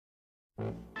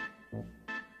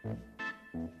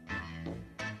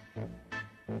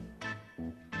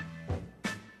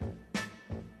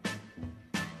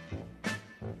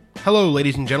Hello,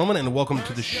 ladies and gentlemen, and welcome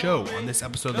to the show. On this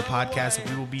episode of the podcast,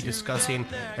 we will be discussing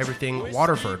everything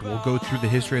Waterford. We'll go through the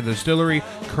history of the distillery,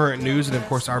 current news, and of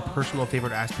course our personal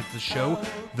favorite aspect of the show,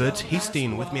 the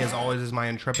tasting. With me, as always, is my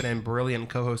intrepid and brilliant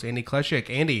co-host, Andy Kleshik.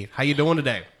 Andy, how you doing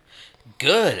today?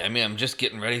 Good. I mean, I'm just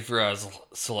getting ready for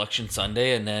Selection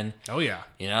Sunday, and then,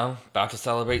 about to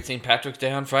celebrate St. Patrick's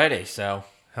Day on Friday, so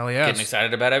hell yeah, getting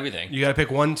excited about everything. You got to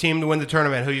pick one team to win the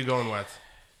tournament. Who are you going with?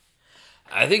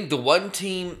 I think the one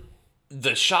team...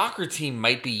 The shocker team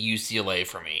might be UCLA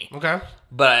for me. Okay.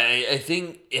 But I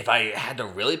think if I had to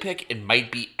really pick, it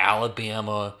might be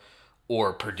Alabama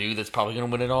or Purdue that's probably going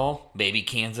to win it all. Maybe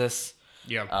Kansas.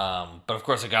 Yeah. But of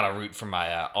course, I got to root for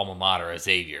my alma mater,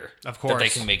 Xavier. Of course. That they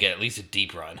can make it at least a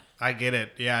deep run. I get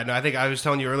it. Yeah, no, I think I was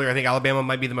telling you earlier, I think Alabama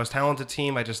might be the most talented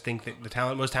team. I just think that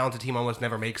the most talented team almost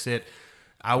never makes it.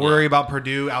 I worry about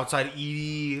Purdue outside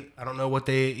Edey. I don't know what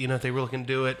if they really can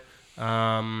do it.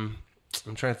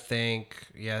 I'm trying to think.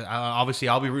 Yeah, obviously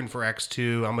I'll be rooting for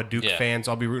X2. I'm a Duke fan,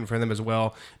 so I'll be rooting for them as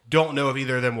well. Don't know if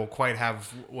either of them will quite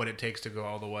have what it takes to go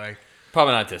all the way.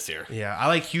 Probably not this year. Yeah, I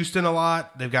like Houston a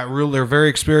lot. They're very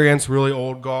experienced, really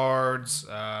old guards,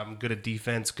 good at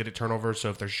defense, good at turnovers. So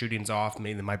if their shooting's off,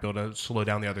 maybe they might be able to slow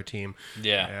down the other team.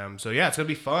 Yeah. It's gonna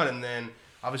be fun. And then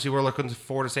obviously we're looking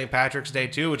forward to St. Patrick's Day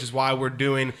too, which is why we're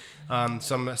doing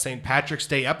some St. Patrick's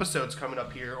Day episodes coming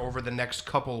up here over the next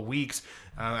couple of weeks.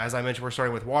 As I mentioned, we're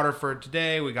starting with Waterford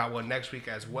today. We got one next week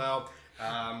as well.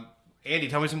 Andy,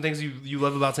 tell me some things you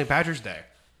love about St. Patrick's Day.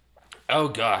 Oh,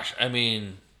 gosh. I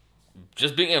mean,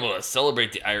 just being able to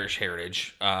celebrate the Irish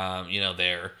heritage,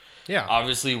 there. Yeah.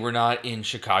 Obviously, we're not in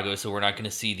Chicago, so we're not going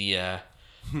to see the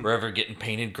river getting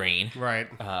painted green. Right.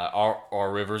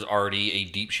 Our river's already a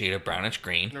deep shade of brownish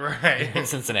green. Right. In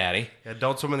Cincinnati. Yeah,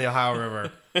 don't swim in the Ohio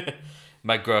River.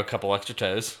 Might grow a couple extra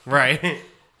toes. Right.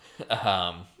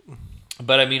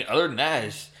 But I mean, other than that,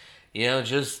 is,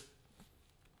 just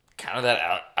kind of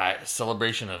that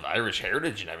celebration of Irish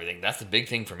heritage and everything. That's the big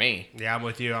thing for me. Yeah, I'm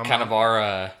with you. Kind of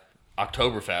our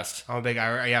Oktoberfest. I'm a big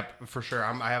Irish. Yeah, for sure.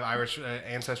 I have Irish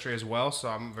ancestry as well, so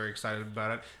I'm very excited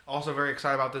about it. Also, very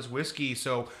excited about this whiskey.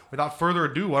 So, without further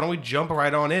ado, why don't we jump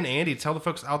right on in? Andy, tell the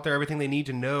folks out there everything they need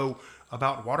to know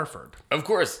about Waterford. Of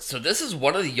course. So, this is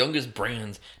one of the youngest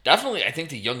brands. Definitely, I think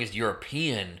the youngest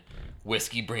European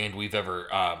whiskey brand we've ever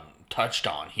touched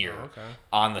on here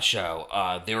on the show.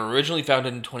 They were originally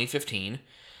founded in 2015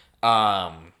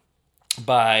 by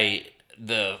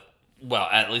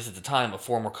at least at the time, a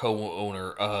former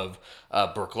co-owner of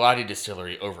Bruichladdich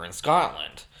Distillery over in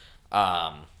Scotland,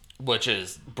 which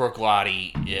is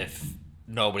Bruichladdich, if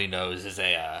nobody knows, is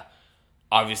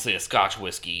obviously a Scotch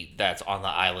whiskey that's on the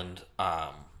island.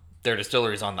 Their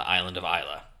distillery is on the island of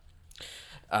Islay.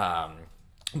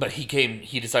 But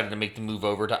he decided to make the move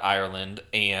over to Ireland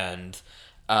and,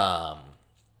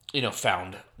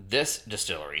 found this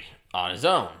distillery on his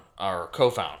own, or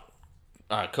co-founded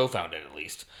at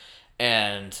least.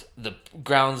 And the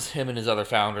grounds him and his other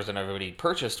founders and everybody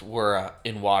purchased were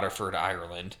in Waterford,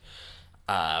 Ireland,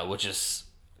 which is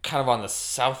kind of on the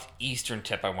southeastern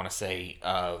tip, I want to say,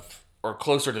 or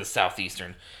closer to the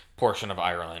southeastern portion of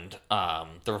Ireland,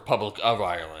 the Republic of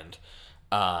Ireland.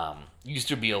 Used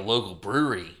to be a local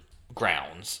brewery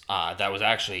grounds that was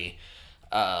actually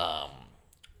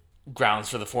grounds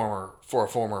for a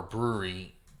former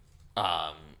brewery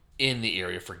in the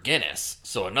area for Guinness.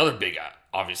 So another big,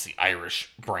 obviously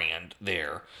Irish brand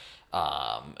there.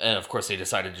 And of course they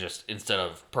decided to just, instead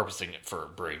of purposing it for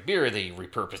brewing beer, they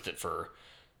repurposed it for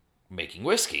making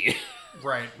whiskey.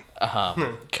 Right.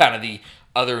 Kind of the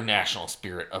other national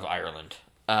spirit of Ireland.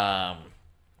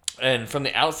 And from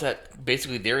the outset,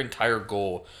 basically their entire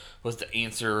goal was to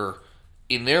answer,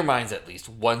 in their minds at least,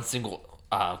 one single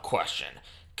question.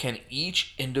 Can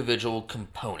each individual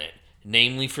component,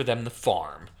 namely for them the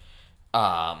farm,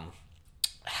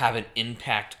 have an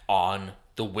impact on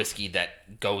the whiskey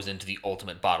that goes into the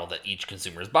ultimate bottle that each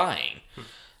consumer is buying?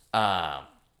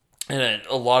 And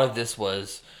a lot of this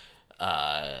was,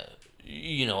 a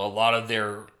lot of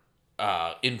their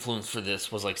influence for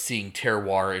this was like seeing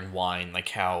terroir in wine, like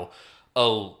how,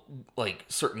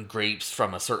 certain grapes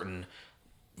from a certain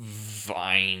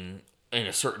vine in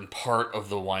a certain part of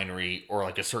the winery, or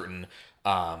like a certain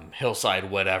hillside,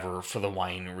 whatever, for the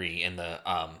winery and the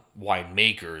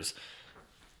winemakers.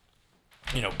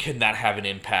 Can that have an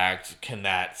impact? Can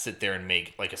that sit there and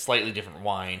make like a slightly different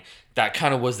wine? That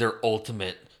kind of was their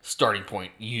ultimate starting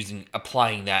point,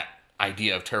 applying that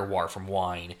idea of terroir from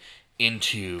wine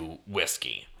into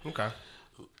whiskey. Okay.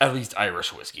 At least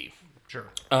Irish whiskey. Sure.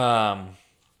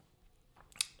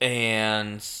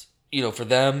 And, for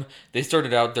them, they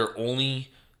started out, they're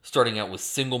only starting out with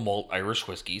single malt Irish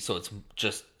whiskey. So it's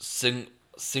just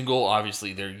single,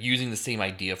 obviously. They're using the same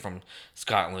idea from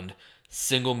Scotland.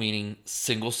 Single meaning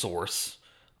single source.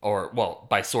 Or, well,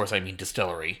 by source I mean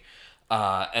distillery.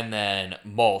 And then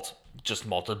malt, just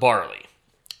malted barley.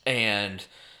 And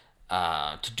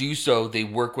to do so, they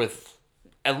work with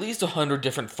at least 100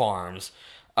 different farms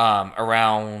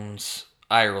around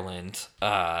Ireland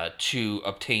to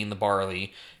obtain the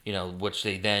barley, which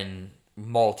they then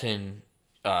malt in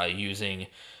using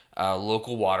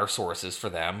local water sources for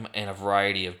them and a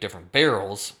variety of different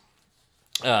barrels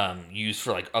used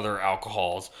for like other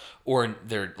alcohols, or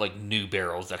they're like new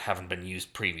barrels that haven't been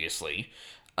used previously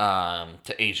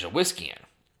to age the whiskey in.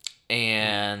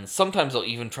 And sometimes they'll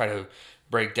even try to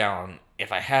break down,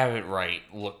 if I have it right,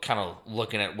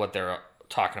 looking at what they're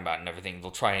talking about and everything, they'll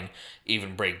try and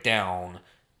even break down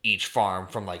each farm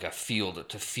from like a field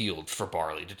to field for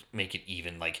barley to make it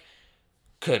even, like,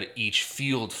 could each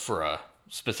field for a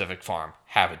specific farm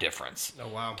have a difference? Oh,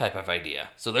 wow. Type of idea.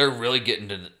 So they're really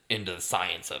getting into the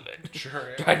science of it. Sure.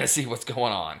 Yeah. Trying to see what's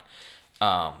going on.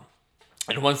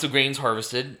 And once the grain's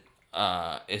harvested,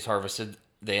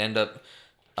 they end up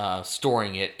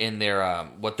storing it in their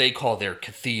what they call their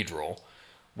cathedral,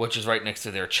 which is right next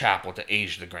to their chapel to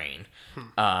age the grain.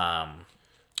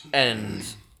 And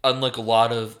unlike a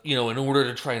lot of, in order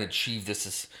to try and achieve this,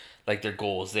 is like their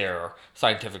goals there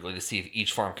scientifically to see if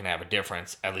each farm can have a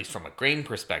difference, at least from a grain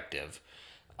perspective.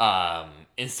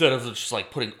 Instead of just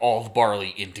like putting all the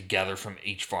barley in together from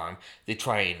each farm, they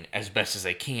try and, as best as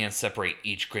they can, separate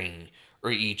each grain or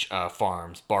each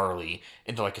farm's barley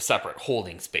into like a separate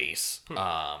holding space.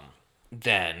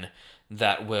 Then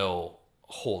that will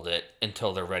hold it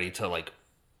until they're ready to like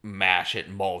mash it,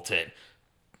 malt it,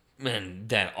 and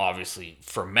then obviously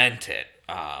ferment it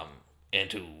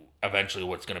into eventually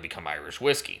what's going to become Irish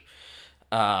whiskey.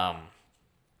 And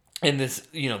this,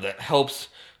 that helps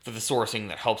for the sourcing,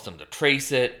 that helps them to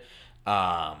trace it.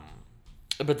 But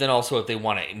then also if they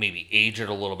want to maybe age it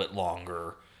a little bit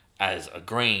longer as a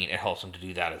grain, it helps them to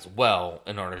do that as well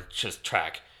in order to just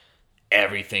track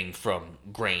everything from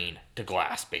grain to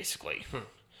glass, basically,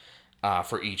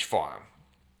 for each farm.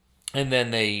 And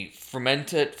then they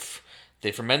ferment it.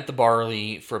 They ferment the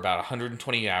barley for about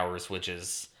 120 hours, which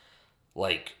is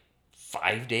like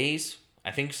 5 days. I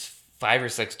think 5 or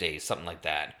 6 days, something like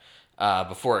that,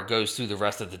 before it goes through the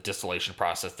rest of the distillation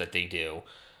process that they do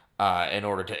in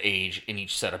order to age in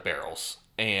each set of barrels.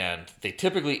 And they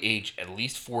typically age at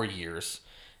least 4 years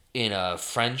in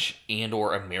French and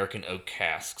or American oak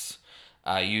casks,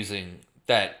 using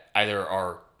that either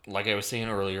are, like I was saying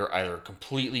earlier, either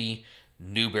completely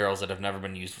new barrels that have never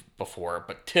been used before,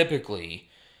 but typically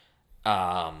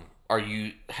have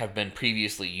been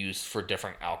previously used for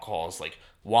different alcohols like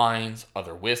wines,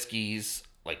 other whiskeys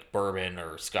like bourbon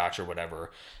or scotch or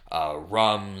whatever,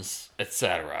 rums,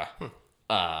 etc.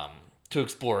 To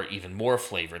explore even more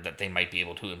flavor that they might be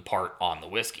able to impart on the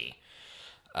whiskey.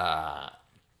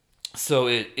 So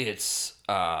it's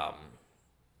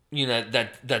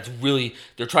that's really,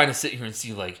 they're trying to sit here and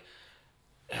see, like,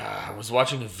 I was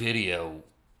watching a video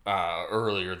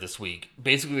earlier this week.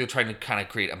 Basically, they're trying to kind of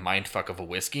create a mindfuck of a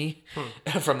whiskey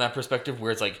from that perspective,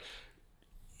 where it's like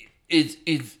it's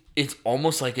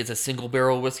almost like it's a single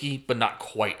barrel whiskey, but not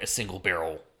quite a single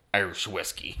barrel Irish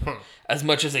whiskey, as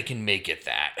much as they can make it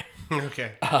that.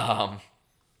 Okay.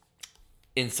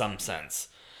 In some sense.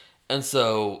 And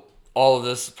so all of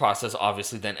this process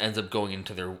obviously then ends up going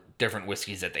into their different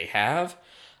whiskeys that they have.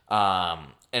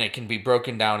 And it can be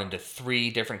broken down into 3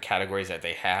 different categories that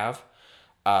they have,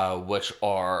 which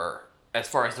are, as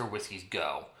far as their whiskeys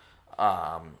go.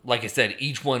 Like I said,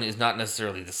 each one is not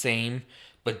necessarily the same,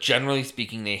 but generally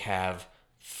speaking, they have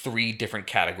 3 different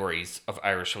categories of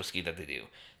Irish whiskey that they do.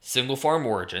 Single farm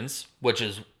origins, which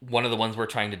is one of the ones we're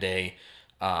trying today.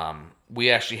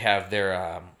 We actually have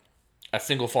their a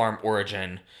single farm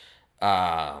origin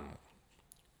from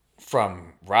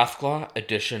Rathclaw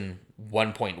edition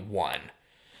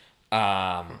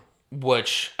 1.1,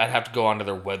 which I'd have to go onto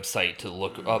their website to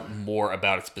look up more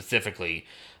about it specifically.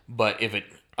 But if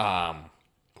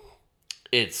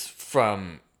it's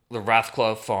from the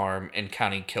Rathclaw farm in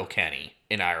County Kilkenny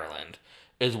in Ireland,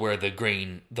 is where the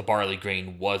barley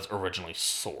grain was originally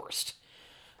sourced.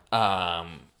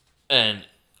 And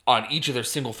on each of their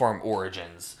single farm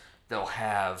origins, they'll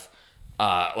have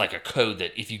like a code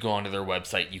that if you go onto their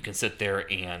website, you can sit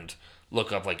there and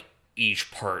look up like each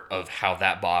part of how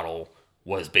that bottle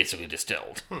was basically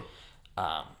distilled.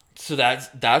 So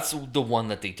that's the one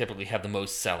that they typically have the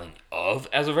most selling of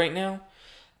as of right now.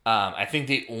 I think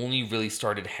they only really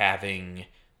started having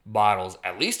bottles,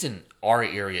 at least in our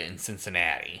area in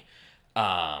Cincinnati,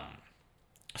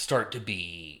 start to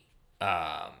be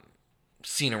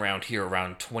seen around here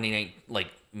around 29, like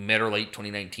mid or late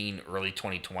 2019, early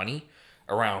 2020,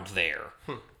 around there,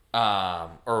 or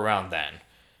around then,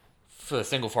 for the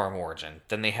single farm origin.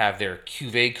 Then they have their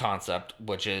cuvee concept,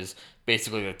 which is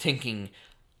basically they're taking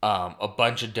a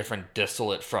bunch of different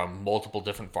distillate from multiple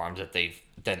different farms that they've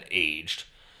then aged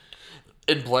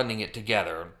and blending it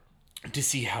together to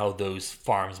see how those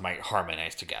farms might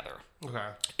harmonize together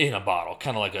in a bottle,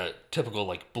 kind of like a typical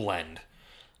like blend,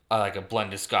 like a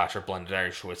blended Scotch or blended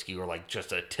Irish whiskey, or like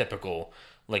just a typical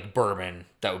like bourbon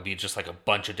that would be just like a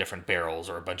bunch of different barrels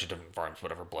or a bunch of different farms,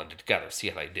 whatever, blended together. See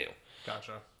how they do.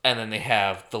 Gotcha. And then they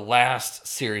have the last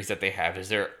series that they have is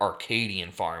their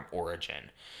Arcadian Farm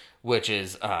Origin, which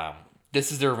is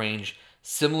this is their range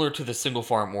similar to the single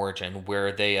farm origin,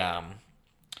 where they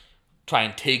try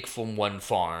and take from one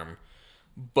farm,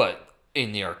 but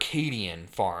in the Arcadian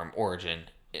Farm Origin,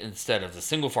 instead of the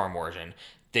single farm origin,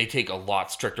 they take a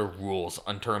lot stricter rules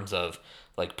in terms of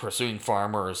like pursuing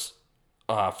farmers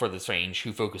for this range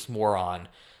who focus more on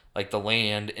like the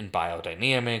land and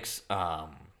biodynamics,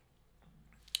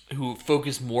 who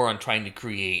focus more on trying to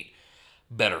create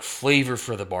better flavor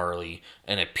for the barley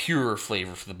and a purer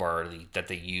flavor for the barley that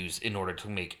they use in order to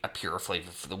make a purer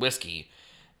flavor for the whiskey,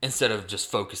 instead of just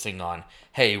focusing on,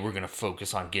 hey, we're going to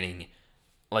focus on getting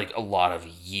like a lot of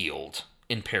yield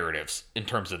imperatives in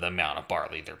terms of the amount of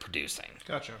barley they're producing.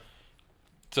 Gotcha.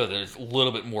 So there's a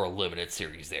little bit more limited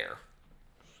series there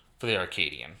for the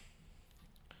Arcadian.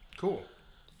 Cool.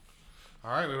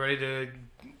 All right, we ready to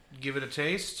give it a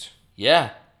taste?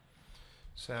 Yeah.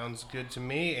 Sounds good to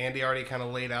me. Andy already kind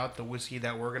of laid out the whiskey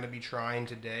that we're going to be trying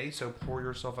today, so pour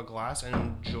yourself a glass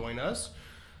and join us.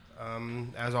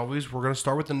 As always, we're going to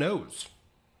start with the nose.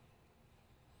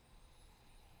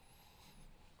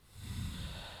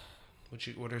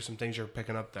 What are some things you're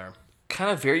picking up there?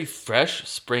 Kind of very fresh,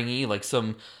 springy, like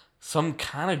some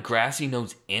kind of grassy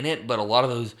notes in it, but a lot of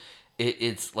those,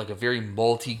 it's like a very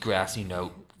malty, grassy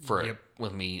note for it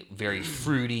with me. Very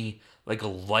fruity, like a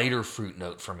lighter fruit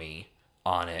note for me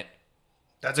on it.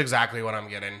 That's exactly what I'm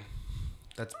getting.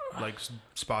 That's like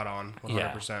spot on,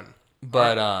 100%. Yeah.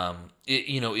 But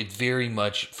it very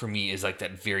much for me is like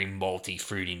that very malty,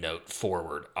 fruity note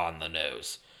forward on the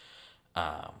nose.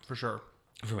 For sure.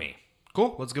 For me.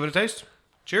 Cool. Let's give it a taste.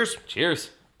 Cheers.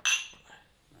 Cheers.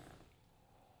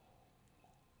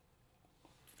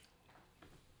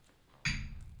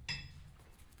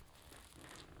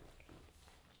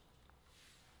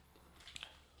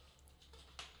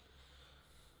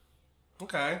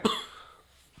 Okay.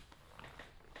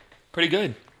 Pretty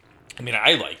good. I mean,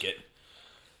 I like it.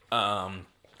 I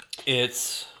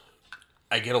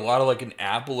get a lot of like an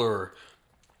apple or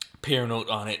pear note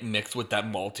on it mixed with that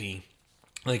malty.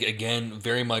 Like, again,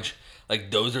 very much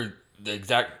like those are the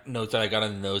exact notes that I got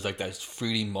on the nose, like those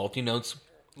fruity malty notes.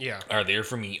 Yeah. Are there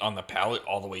for me on the palate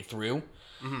all the way through.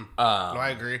 Mm-hmm. No, I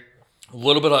agree. A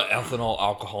little bit of ethanol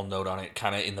alcohol note on it,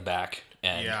 kind of in the back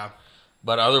end. Yeah.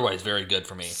 But otherwise, very good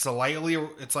for me. Slightly,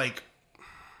 it's like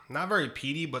not very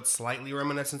peaty, but slightly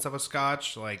reminiscent of a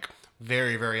Scotch. Like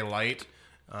very, very light.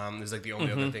 Is like the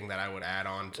only other thing that I would add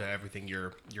on to everything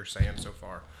you're saying so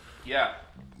far. Yeah.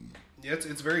 Yeah,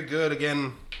 it's very good.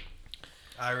 Again,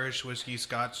 Irish whiskey,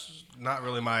 Scotch, not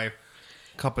really my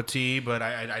cup of tea, but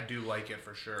I do like it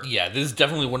for sure. Yeah, this is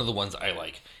definitely one of the ones I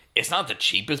like. It's not the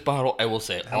cheapest bottle, I will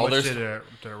say. How much did it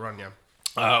run you?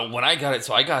 When I got it,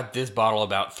 so I got this bottle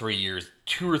about 2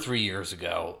 or 3 years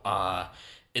ago.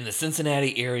 In the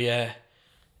Cincinnati area,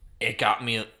 it cost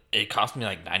me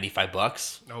like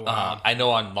 $95. Oh, wow. I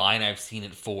know online I've seen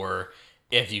it for,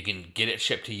 if you can get it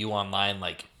shipped to you online,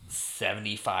 like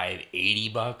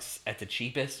 $75-$80 at the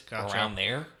cheapest. Gotcha. Around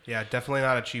there. Yeah, definitely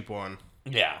not a cheap one.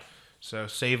 Yeah. So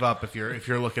save up if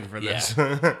you're looking for this.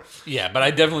 Yeah. Yeah, but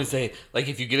I definitely say, like,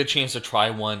 if you get a chance to try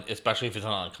one, especially if it's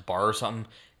on like a bar or something,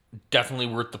 definitely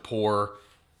worth the pour.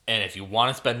 And if you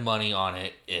want to spend money on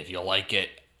it, if you like it,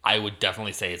 I would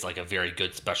definitely say it's like a very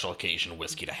good special occasion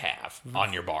whiskey to have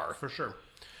on your bar. For sure.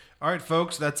 All right,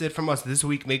 folks, that's it from us this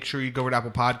week. Make sure you go over to Apple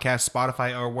Podcasts,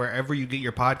 Spotify, or wherever you get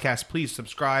your podcasts. Please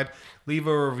subscribe, leave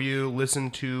a review,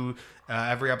 listen to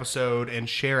every episode, and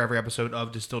share every episode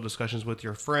of Distilled Discussions with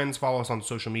your friends. Follow us on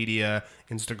social media,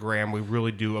 Instagram. We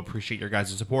really do appreciate your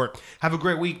guys' support. Have a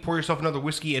great week. Pour yourself another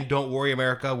whiskey, and don't worry,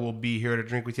 America. We'll be here to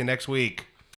drink with you next week.